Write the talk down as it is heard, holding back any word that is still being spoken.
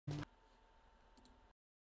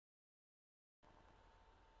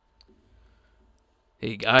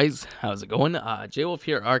Hey guys, how's it going? J-Wolf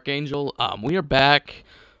here, Archangel. We are back.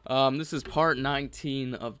 This is part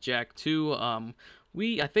 19 of Jack 2. I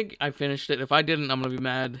think I finished it. If I didn't, I'm gonna be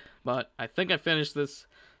mad, but I think I finished this,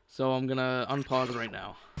 so I'm gonna unpause right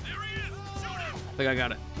now. I think I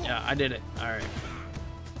got it. Yeah, I did it. Alright.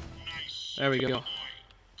 There we go. Good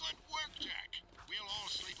work, Jack. We'll all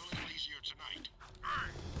sleep a little easier tonight.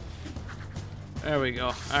 There we go.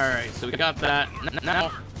 Alright, so we got that.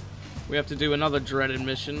 Now, we have to do another dreaded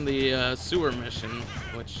mission, the sewer mission,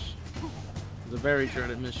 which is a very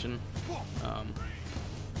dreaded mission.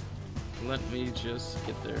 Let me just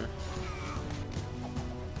get there.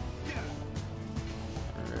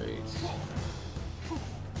 Alright.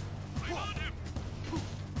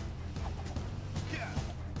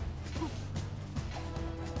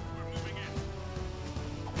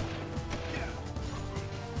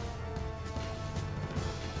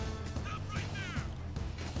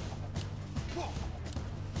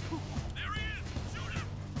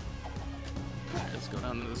 Let's go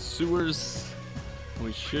down to the sewers.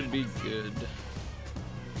 We should be good.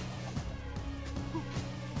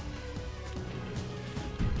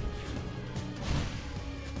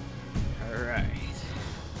 Alright. I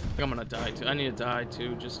think I'm gonna die too. I need to die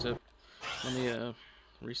too, just to... Let me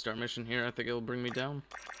restart mission here. I think it'll bring me down.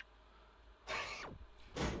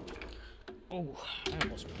 Oh, I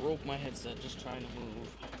almost broke my headset just trying to move.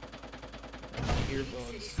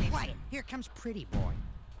 Earbuds. Quiet. Here comes Pretty Boy.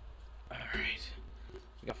 Alright.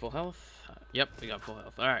 We got full health? Yep, we got full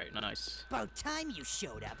health. Alright, nice. About time you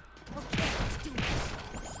showed up. Okay, let's do this.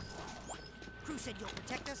 Crew said you'll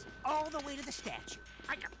protect us all the way to the statue.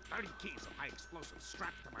 I got 30 keys of high explosives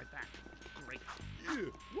strapped to my back. Great.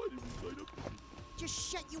 Yeah, why did you light up?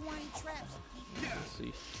 Just shut your whiny traps. Let's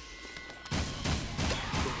see.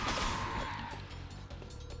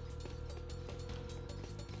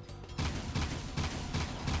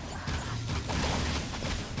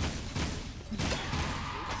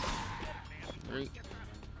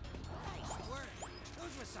 Nice work.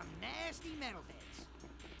 Those were some nasty metalheads.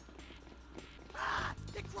 Ah!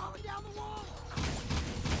 They're crawling down the wall!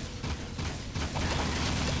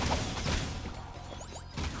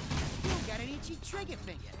 You got an itchy trigger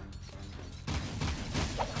finger.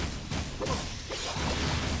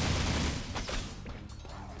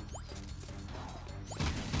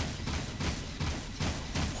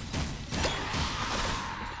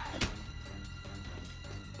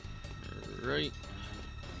 Right.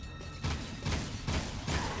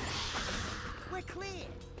 We're clear.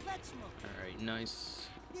 Let's move. Alright, nice.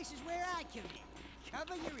 This is where I come in.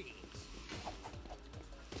 Cover your ears.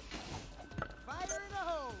 Fire in the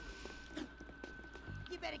hole.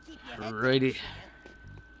 You better keep your head Alrighty.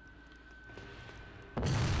 down.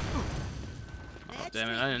 Oh, damn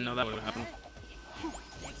it, I didn't know that would happen.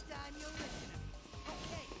 Next time you'll listen.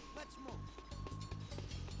 Okay, let's move.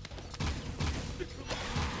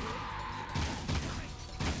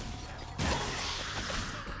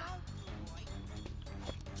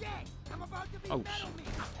 Jack, I'm about to be Oh, metal shit. me.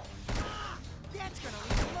 Ah, that's gonna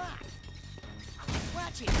leave a mark.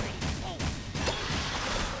 Watch it, lady. Oh.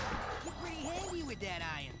 You're pretty handy with that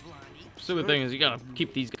iron, Blondie. Stupid thing is you gotta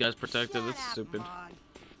keep these guys protected. Shut That's up, stupid. Mog.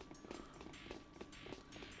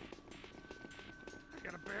 I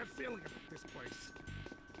got a bad feeling about this place.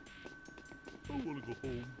 I want to go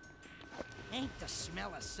home. Ain't the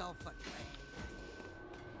smell of sulfur great?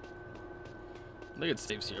 I think it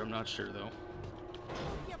saves here. I'm not sure though.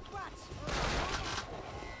 Your butts.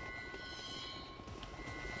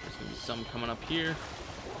 There's gonna be some coming up here.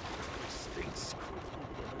 This stinks.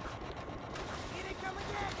 Here they come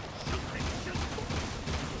again.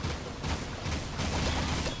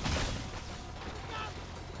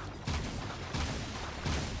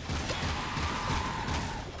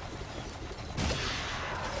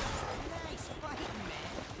 Nice fighting, man.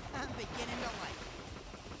 I'm beginning to like it.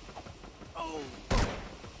 Oh.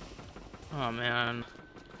 Oh man.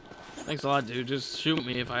 Thanks a lot, dude. Just shoot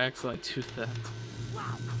me if I accidentally do that.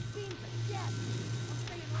 Wow. Beams of death. I'm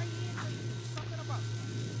staying right here until you do something about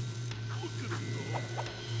that. Look at him go.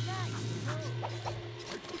 Nice.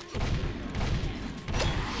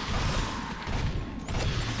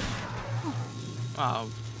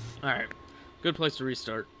 Oh, alright. Good place to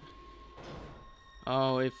restart.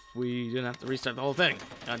 Oh, if we didn't have to restart the whole thing.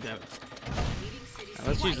 God damn it. Now,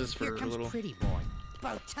 let's use this for Here a comes little. Pretty Boy.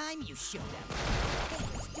 About time you showed up. Hey,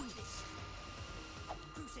 let's do this.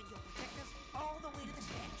 Crew said you'll protect us all the way to the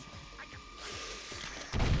statue.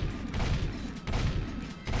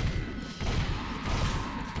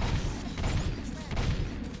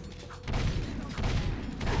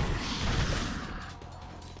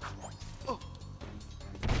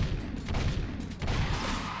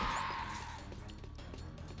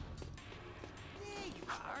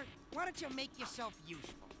 don't you make yourself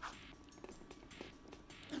useful?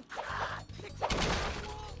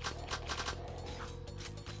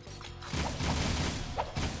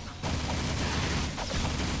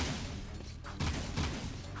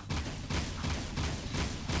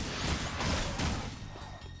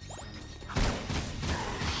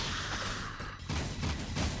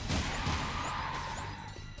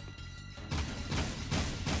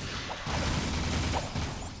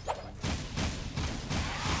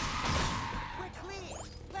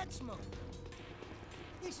 Let's move.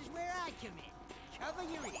 This is where I come in. Cover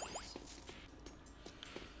your ears.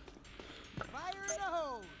 Fire in the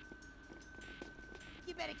hole.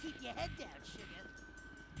 You better keep your head down, sugar.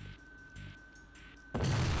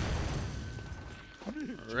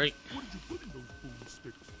 All right. What did you put in those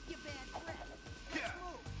boomsticks? You bad breath. Let's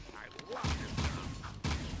move. I love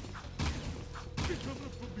this. They're coming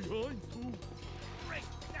up from behind, too. Great.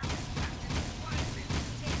 Now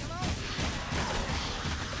take them out.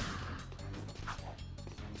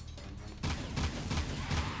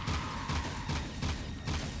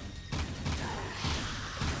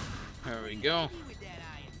 There we go. With that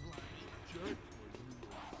iron, Blondie.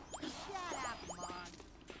 Shut up, Mog.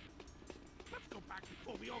 Let's go back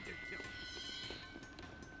before we all get killed.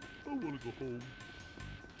 I want to go home.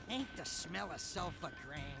 Ain't the smell of sulfur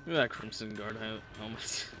grand? Look at that Crimson Guard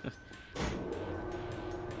helmet.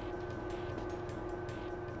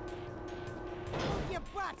 Move your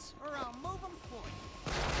butts, or I'll move them for you.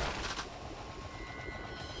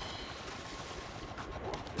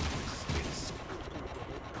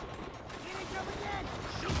 Here they come again!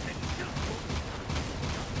 Shoot it, shoot!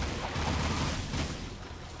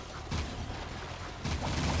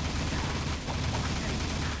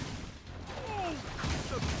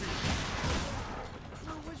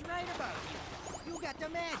 Who was right about you? You got the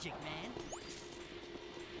magic, man.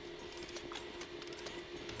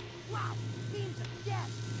 Wow, beams of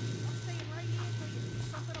death. I'm staying right here until you do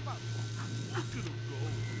something about it. Look at him go.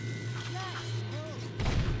 Nice move.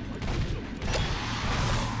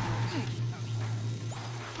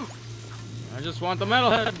 I just want the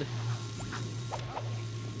metalhead. Okay,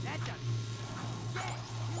 that does it. Yeah,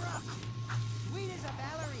 you're up. Sweet as a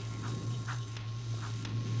ballerina.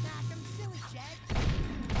 Knock 'em silly, Jack.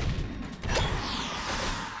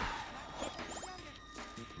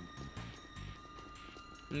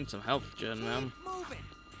 Need some health, Jen, man. Keep moving.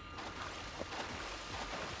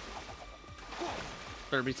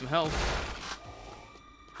 Better be some health.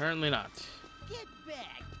 Apparently not. Get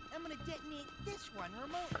back. I'm gonna detonate this one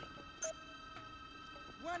remotely.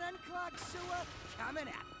 One unclogged sewer coming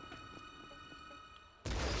up.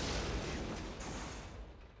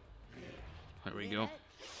 There we Hear go. that?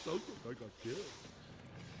 Sounds like I got killed.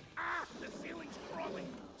 Ah, the ceiling's crawling.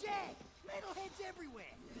 Jack, metalheads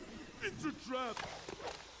everywhere. It's a trap.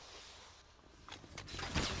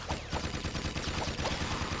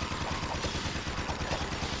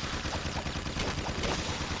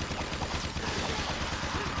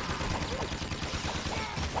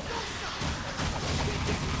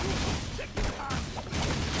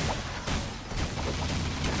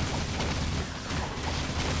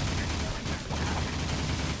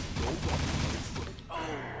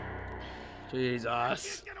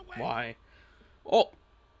 Jesus. Why? Oh.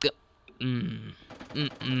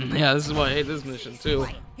 Yeah, this is why I hate this mission too.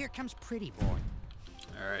 Quiet. Here comes Pretty Boy.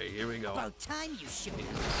 Alright, here we go. About time you should be.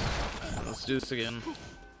 Let's do this again.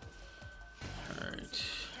 Alright.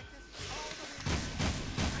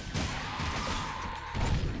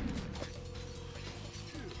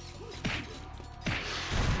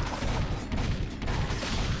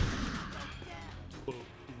 Do we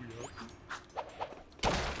have to?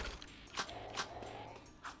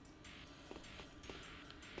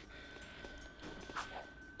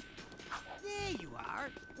 There you are.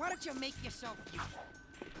 Why don't you make yourself useful?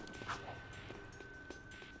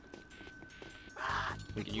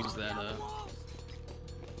 We can use that, I love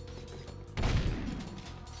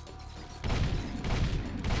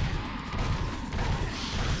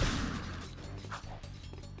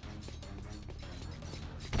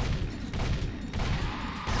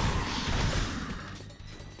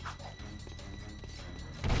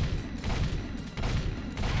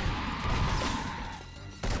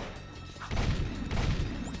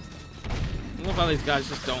how these guys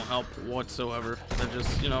just don't help whatsoever. They're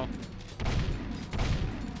just, you know.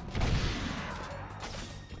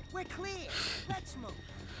 We're clear. Let's move.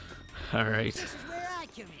 Alright. This is where I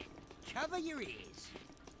come in. Cover your ears.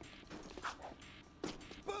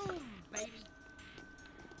 Boom, baby.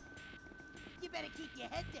 You better keep your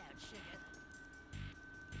head down, sugar.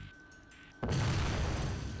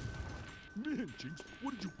 Man, Jinx,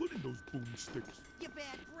 what did you put in those boomsticks? Your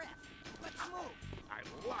bad breath. move. I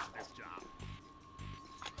love this job.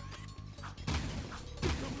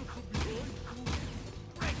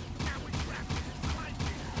 Great, now we're trapped in this slime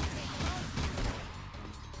pit.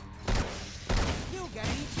 You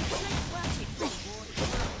gotta eat your shit. Watch it, big boy.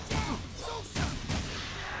 Down. Do something.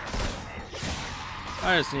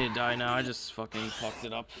 I just need to die now. I just fucking fucked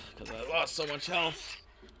it up because I lost so much health.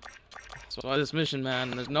 That's why this mission,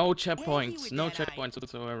 man. There's no checkpoints, no checkpoints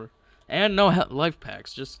whatsoever, and no life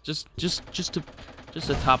packs. Just to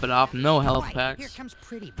top it off, no health Right, packs. here comes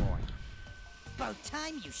pretty boy. About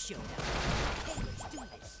time you showed up. Hey, let's do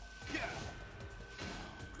this. Who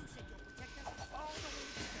said you'll protect us all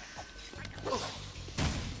the way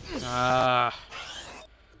to the Ah,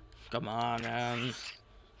 come on, man.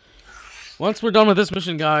 Once we're done with this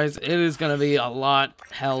mission, guys, it is gonna be a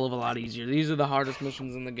hell of a lot easier. These are the hardest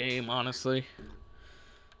missions in the game, honestly.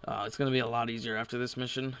 It's gonna be a lot easier after this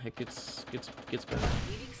mission. It gets better.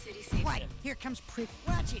 Right, here comes pretty.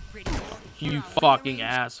 Watch it, pretty boy. You fucking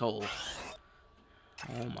asshole.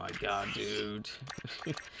 Oh my god, dude.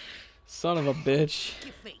 Son of a bitch.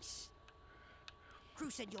 Your face. Crew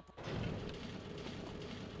said you'll.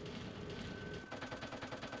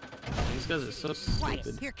 These guys are so Right,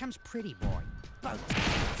 stupid. here comes pretty boy. About time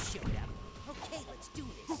you showed up. Okay, let's do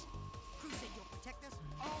this. Crew said you'll protect us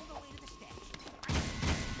all the way to the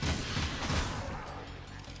statue.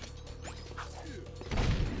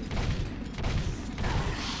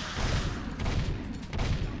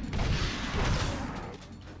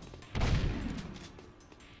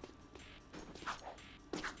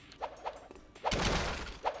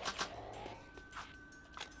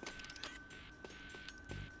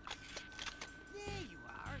 There you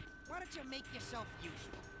are. Why don't you make yourself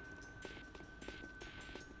useful?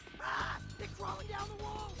 Ah! They're crawling down the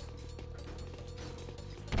walls!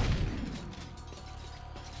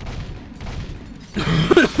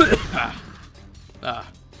 Ah.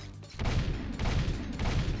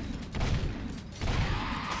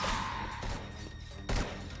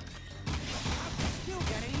 You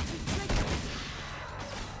gotta eat your chicken!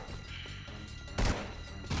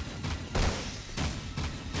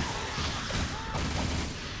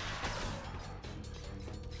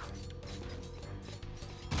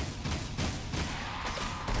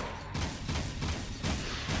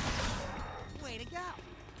 Way to go!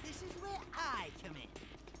 This is where I come in.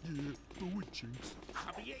 Yeah, do it, Jinx.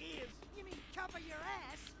 Cover your ears. You mean cover your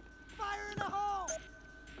ass? Fire in the hole!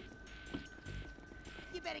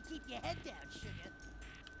 You better keep your head down, sugar.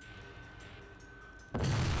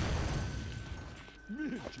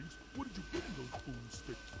 Man, Jinx, what did you put in those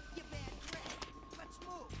boomsticks? You bad friend. Let's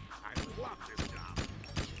move. I love this job.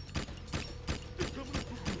 They're coming up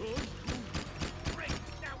from behind. Great,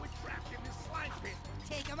 now we're trapped in this slime pit.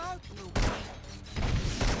 Take him out, blue boy.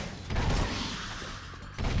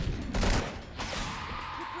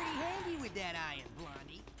 You're pretty handy with that iron,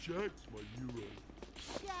 Blondie. Jack's my hero.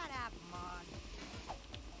 Shut up, Mon.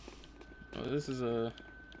 Oh, this is a.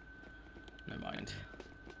 Never mind.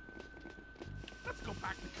 Let's go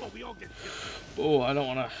back before we all get killed. Oh, I don't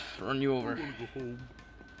want to run you I over. wanna go home.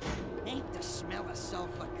 Ain't the smell of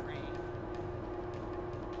sulfur cream.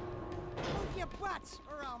 Move your butts,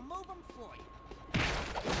 or I'll move them for you.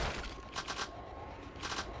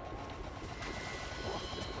 Oh,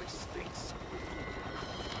 this place stinks.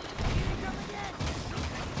 Here they come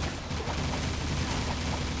again.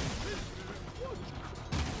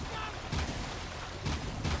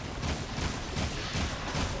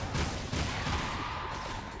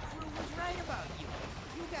 Crew was right about you.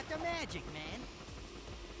 You got the magic, man.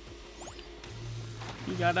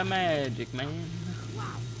 You got a magic, man. Wow,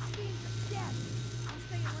 being the death. I'm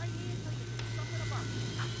staying right here until you do something about it.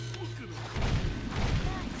 Look at him.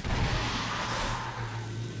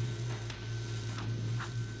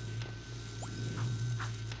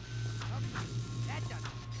 Okay, that does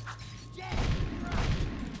it. Jen, you're up.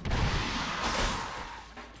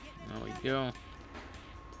 There we go.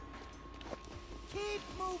 Keep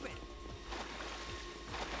moving.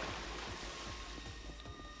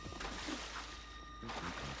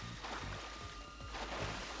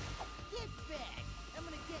 Get back. I'm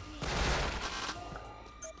gonna get me.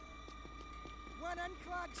 One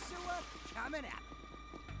unclogged sewer coming up.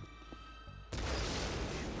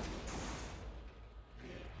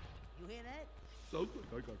 You hear that? Sounds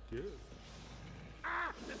like I got gas.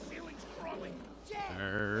 Ah, the ceiling's crawling. Jen,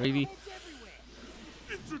 Alrighty. heads everywhere.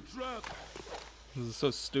 It's a trap. This is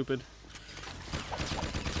so stupid.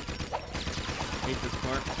 Hate this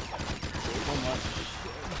part so much.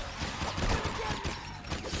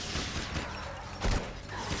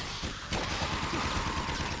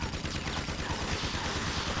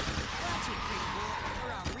 Watch it, big boy,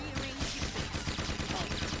 or I'll rearrange your face.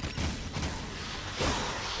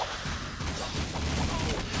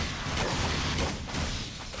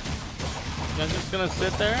 guys just gonna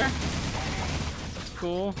sit there? That's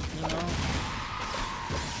cool, you know.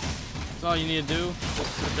 That's all you need to do.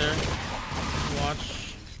 Just sit there, watch.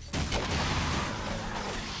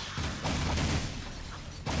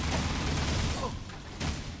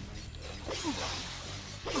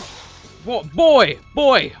 Boy,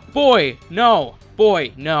 no,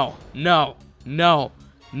 boy, no.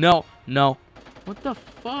 What the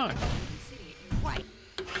fuck?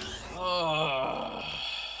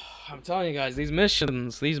 I'm telling you guys, these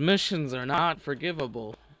missions are not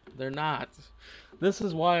forgivable. They're not. This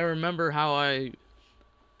is why I remember how I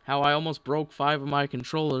almost broke 5 of my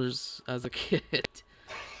controllers as a kid.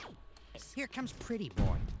 Here comes Pretty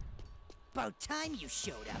Boy. About time you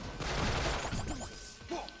showed up. Let's do this.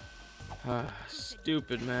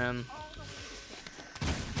 Stupid, man.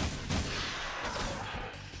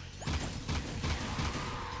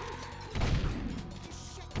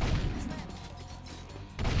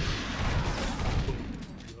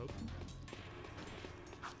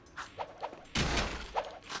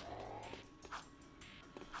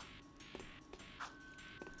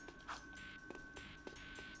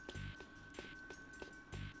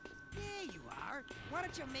 There you are. Why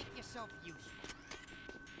don't you make yourself useful?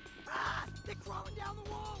 Ah! They're crawling down the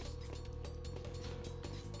walls!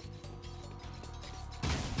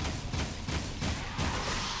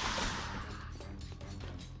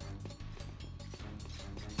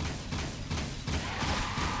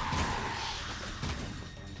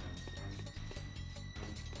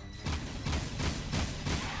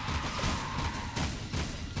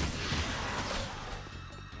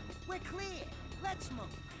 We're clear. Let's move.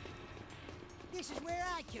 This is where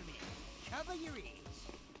I come in. Cover your ears.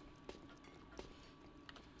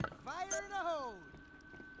 Fire in a hole!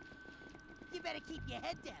 You better keep your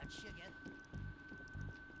head down, sugar.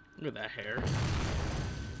 Look at that hair.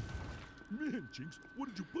 Man, Jinx, what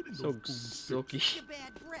did you put in So those boom silky. Your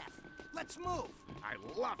bad breath. Let's move. I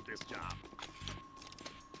love this job.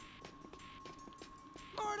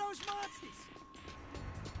 More of those monsters.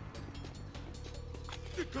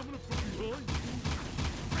 They're coming up from behind.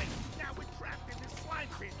 Right, now we're trapped in this slime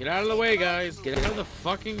pit. Get out of the way, guys. Get out of the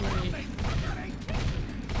fucking way.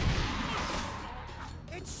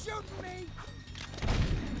 It's shooting me.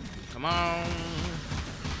 Come on.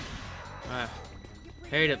 You're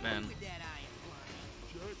pretty Hate it, handy man. with that iron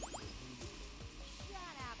blind.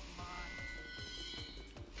 Shut up, Mom.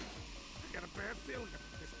 I got a bad feeling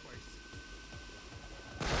about this place.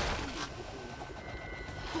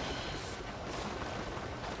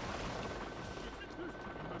 Move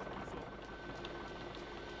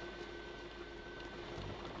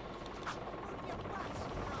your butts,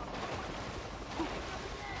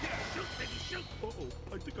 Yeah, shoot, baby, shoot. Uh-oh,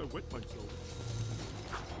 I think I wet myself.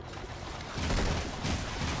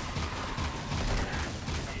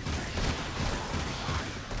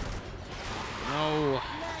 No.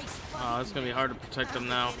 Nice. Oh, it's gonna be hard to protect them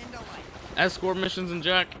now. Get into life. Escort missions in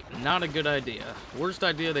Jack, not a good idea. Worst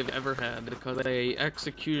idea they've ever had because they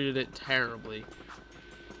executed it terribly.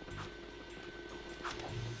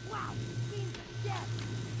 Wow, seems a death.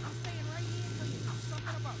 I'm staying right here until you do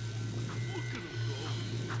something about that. Look at him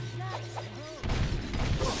Nice move.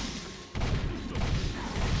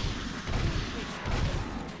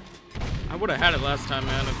 I would have had it last time,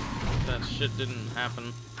 man, if that shit didn't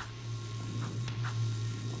happen.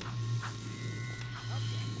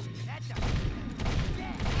 Okay, that does it.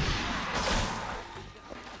 Yeah.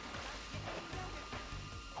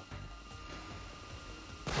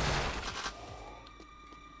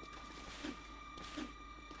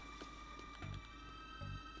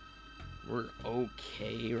 We're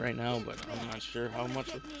okay right now, but I'm not sure how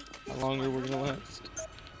longer we're gonna last.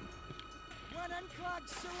 One unclogged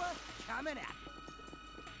sewer coming up.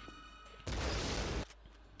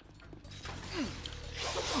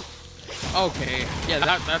 Okay, yeah,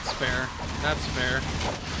 that's fair. That's fair.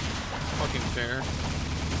 Fucking fair.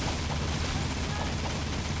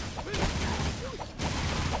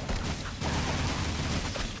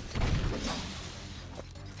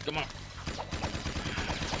 Come on.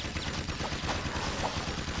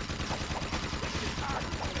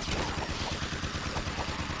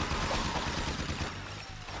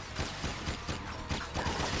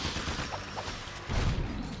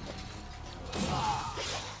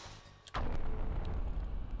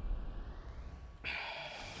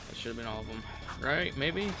 That should have been all of them. Right?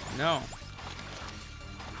 Maybe? No.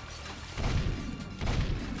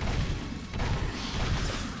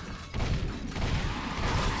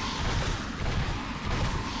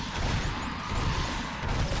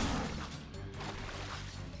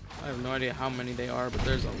 I have no idea how many they are, but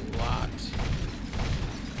there's a lot.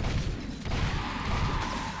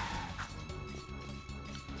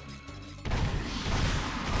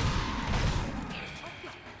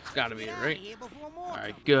 It's gotta be it, Get outta right? here before more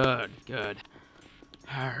Alright, come. good, good.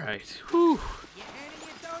 Alright, whew. You earning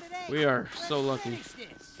your dough today? We are Let's so lucky. finish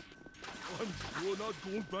this. I'm sure not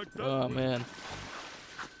going back that Oh, way. man.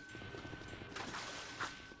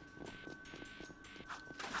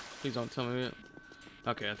 Please don't tell me it.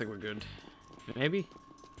 Okay, I think we're good. Maybe?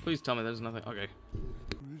 Please tell me there's nothing. Okay.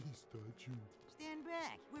 Pretty statue. Stand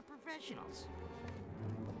back. We're professionals.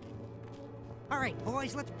 All right,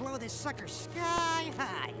 boys, let's blow this sucker sky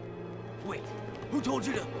high. Wait, who told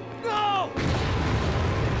you to... No!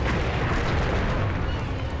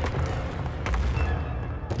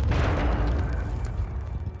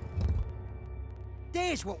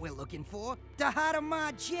 There's what we're looking for. The heart of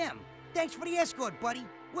my gym. Thanks for the escort, buddy.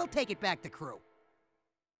 We'll take it back to crew.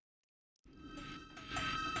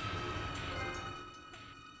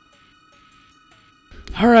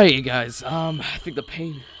 Alright, you guys. I think the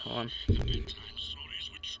pain. Hold on. Time stories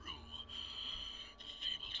were true. The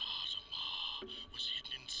fabled heart of Ma was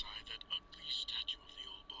hidden inside that ugly statue of the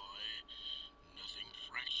old boy. Nothing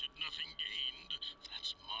fractured, nothing gained.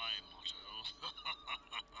 That's my motto.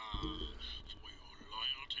 For your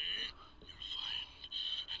loyalty, you'll find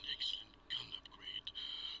an excellent gun upgrade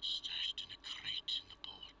stashed in a crate in the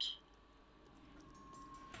port.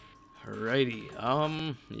 Alrighty.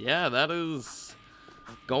 Yeah, that is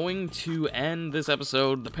going to end this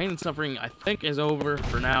episode. The pain and suffering, I think, is over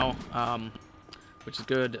for now, which is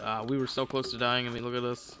good. We were so close to dying. I mean, look at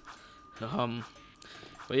this.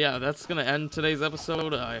 But yeah, that's gonna end today's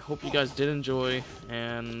episode. I hope you guys did enjoy,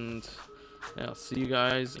 and yeah, I'll see you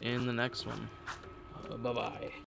guys in the next one. Bye-bye.